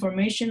 M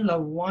formation,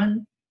 level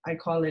 1, I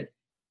call it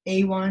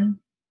A1,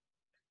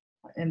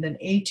 and then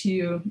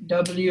A2,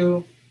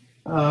 W,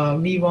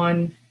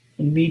 V1,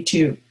 and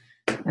V2,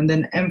 and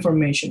then M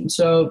formation.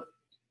 So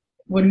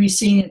what we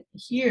see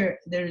here,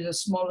 there is a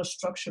smaller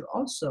structure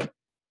also.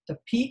 The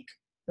peak,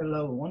 the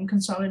level 1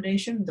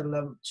 consolidation, the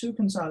level 2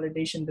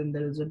 consolidation, then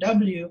there is a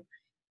W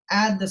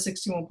at the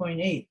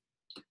 61.8.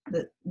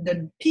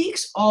 The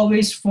peaks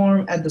always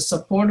form at the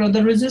support or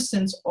the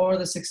resistance or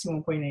the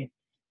 61.8.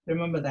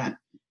 Remember that.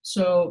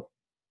 So,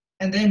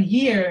 and then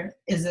here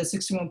is the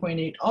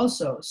 61.8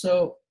 also.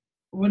 So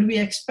what do we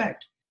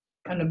expect?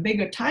 On a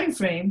bigger time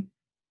frame,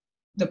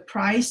 the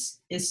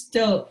price is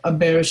still a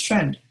bearish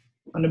trend.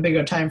 On a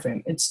bigger time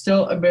frame, it's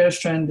still a bearish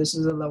trend. This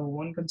is a level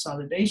 1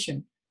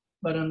 consolidation.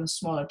 But on a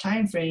smaller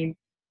time frame,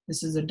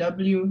 this is a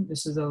W,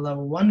 this is a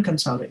level 1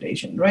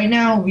 consolidation. Right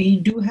now, we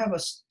do have a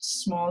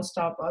small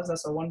stop loss.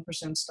 That's a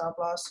 1% stop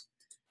loss.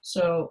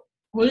 So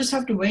we'll just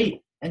have to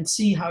wait and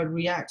see how it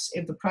reacts.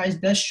 If the price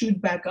does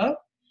shoot back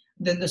up,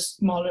 then the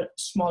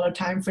smaller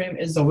time frame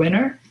is the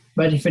winner.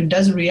 But if it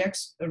does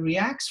reacts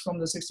from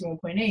the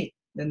 61.8,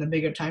 then the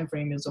bigger time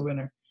frame is the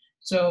winner.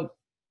 So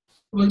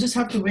we'll just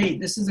have to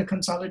wait. This is a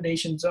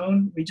consolidation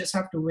zone. We just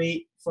have to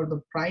wait for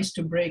the price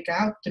to break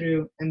out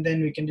through, and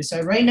then we can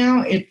decide. Right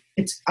now,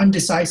 it's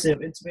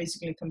undecisive. It's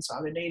basically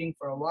consolidating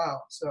for a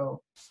while.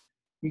 So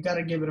you got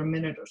to give it a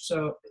minute or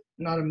so,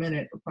 not a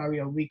minute, but probably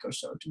a week or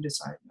so to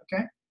decide,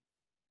 okay?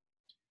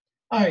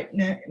 All right,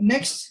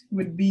 next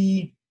would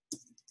be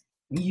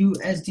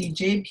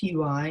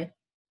USDJPY.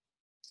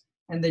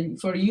 And then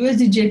for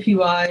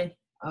USDJPY,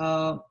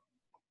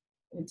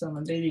 it's on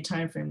a daily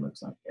time frame,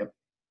 looks like. Yep.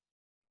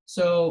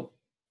 So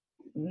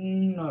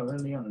not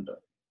really on the,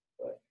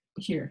 but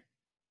here.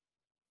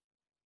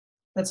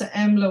 That's an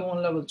M level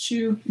 1, level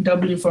 2,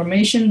 W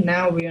formation.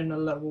 Now we're in a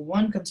level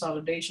 1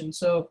 consolidation.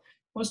 So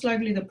most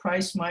likely the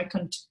price might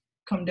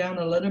come down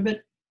a little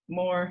bit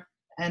more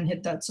and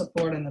hit that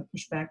support and then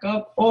push back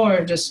up,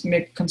 or just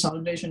make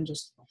consolidation,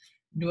 just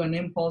do an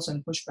impulse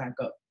and push back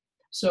up.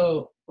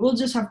 So we'll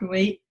just have to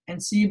wait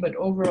and see, but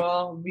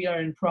overall we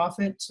are in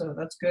profit, so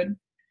that's good.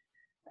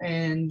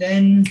 And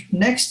then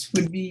next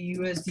would be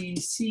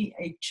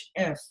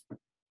USD-CHF.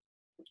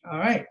 All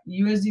right,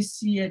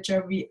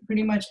 USD-CHF, we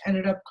pretty much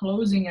ended up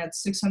closing at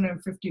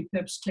 650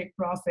 pips take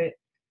profit,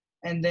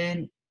 and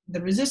then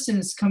the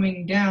resistance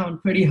coming down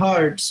pretty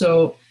hard.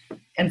 So,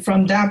 and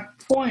from that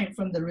point,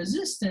 from the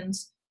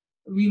resistance,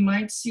 we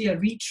might see a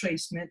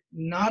retracement,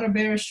 not a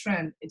bearish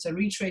trend. It's a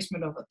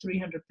retracement of a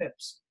 300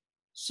 pips.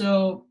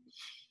 So,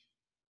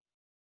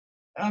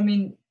 I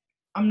mean,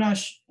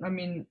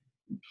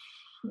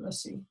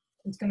 let's see.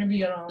 It's going to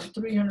be around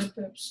 300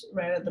 pips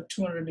right at the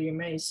 200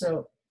 EMA.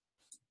 So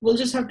we'll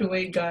just have to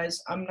wait,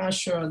 guys. I'm not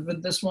sure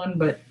with this one,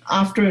 but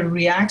after it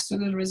reacts to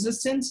the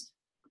resistance,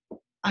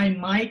 I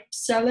might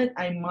sell it,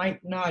 I might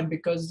not,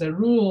 because the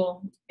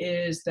rule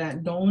is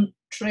that don't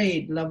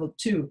trade level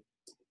 2.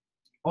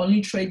 Only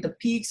trade the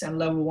peaks and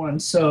level 1.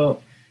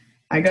 So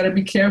I got to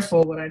be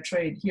careful what I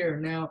trade here.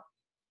 Now,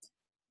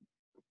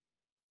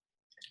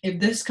 if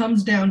this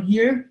comes down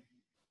here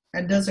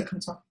and does a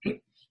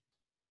consolidation,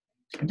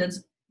 it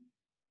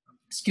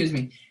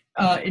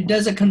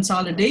does a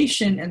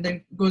consolidation and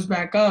then goes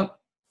back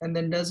up and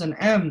then does an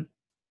M,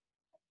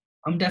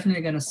 I'm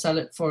definitely going to sell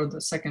it for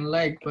the second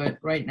leg, but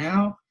right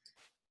now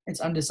it's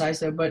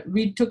undecisive. But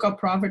we took a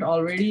profit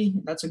already.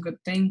 That's a good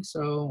thing.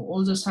 So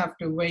we'll just have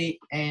to wait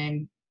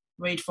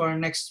for our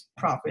next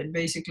profit,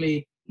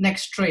 basically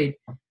next trade.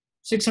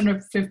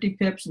 650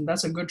 pips, and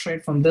that's a good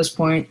trade from this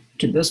point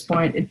to this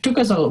point. It took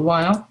us a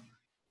while,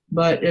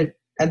 but at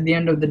the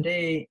end of the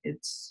day,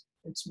 it's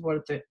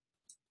worth it.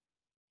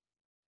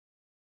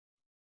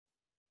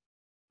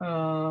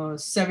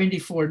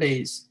 74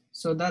 days.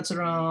 So that's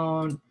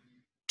around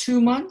 2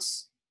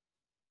 months.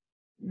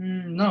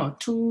 No,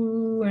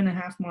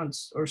 2.5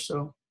 months or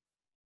so.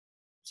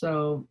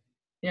 So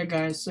yeah,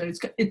 guys. So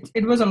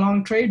it was a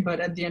long trade,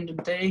 but at the end of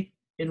the day,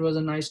 it was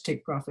a nice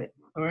take profit.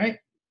 All right.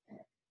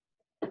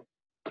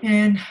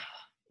 And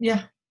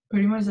yeah,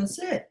 pretty much that's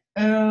it.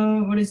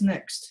 What is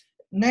next?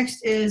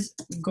 Next is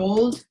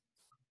gold,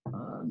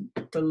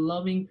 the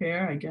loving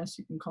pair, I guess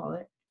you can call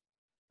it.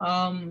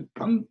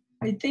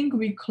 I think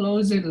we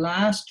closed it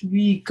last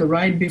week,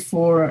 right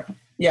before.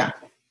 Yeah,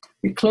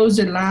 we closed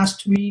it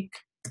last week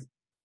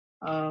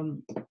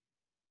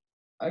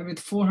with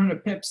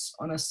 400 pips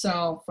on a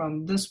sell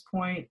from this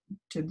point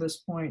to this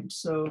point.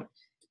 So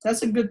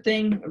that's a good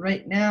thing.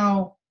 Right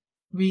now,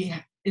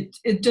 it's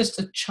just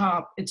a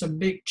chop. It's a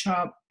big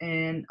chop,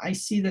 and I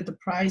see that the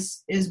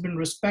price has been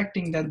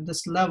respecting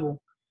this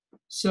level.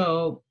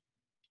 So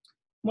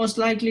most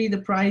likely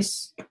the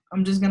price,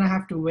 I'm just gonna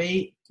have to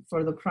wait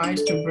for the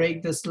price to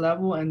break this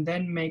level and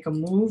then make a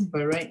move.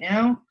 But right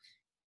now,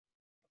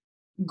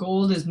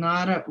 gold is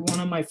not one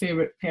of my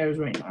favorite pairs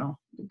right now,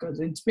 because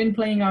it's been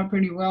playing out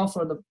pretty well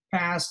for the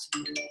past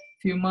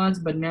few months,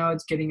 but now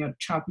it's getting a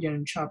choppier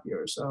and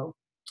choppier. So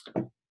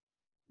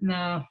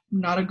no,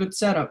 not a good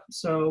setup.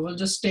 So we'll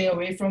just stay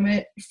away from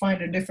it,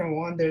 find a different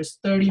one. There's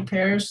 30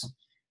 pairs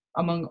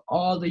among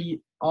all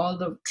the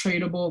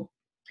tradable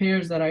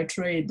pairs that I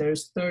trade.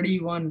 There's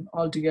 31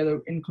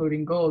 altogether,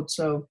 including gold.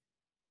 So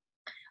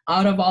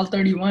out of all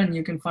 31,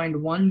 you can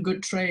find one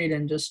good trade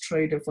and just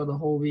trade it for the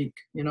whole week.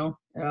 You know,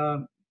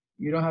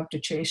 you don't have to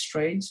chase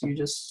trades. You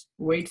just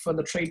wait for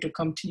the trade to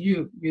come to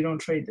you. You don't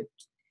trade it.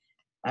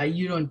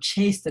 You don't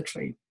chase the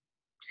trade.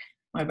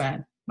 My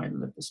bad. My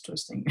lip is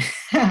twisting.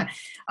 All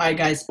right,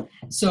 guys.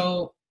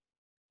 So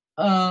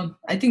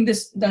I think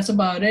that's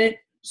about it.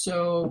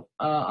 So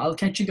I'll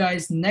catch you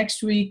guys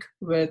next week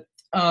with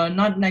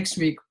not next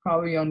week,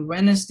 probably on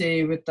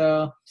Wednesday with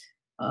the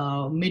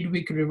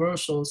midweek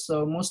reversal.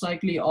 So most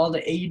likely all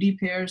the AUD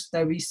pairs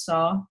that we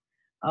saw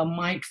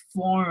might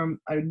form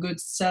a good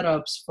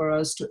setups for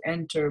us to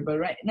enter. But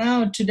right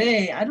now,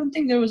 today, I don't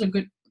think there was a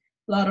good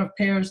lot of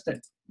pairs that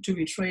to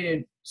be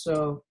traded.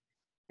 So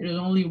it is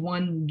only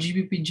one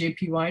GBP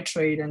JPY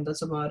trade, and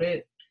that's about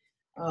it.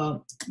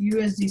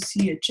 USD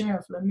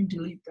CHF. Let me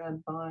delete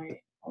that buy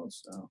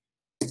also.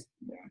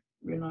 There,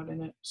 we're not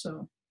in it.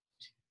 So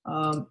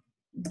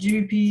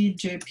GBP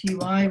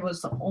JPY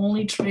was the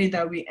only trade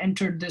that we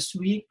entered this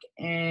week,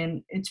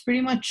 and it's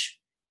pretty much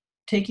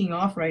taking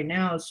off right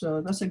now.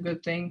 So that's a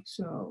good thing.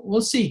 So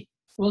we'll see.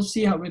 We'll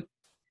see how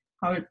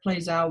it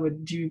plays out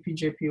with GBP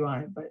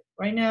JPY. But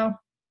right now,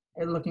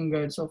 it's looking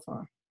good so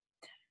far.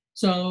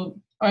 So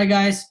all right,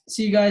 guys.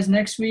 See you guys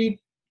next week,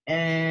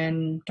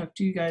 and talk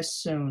to you guys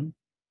soon.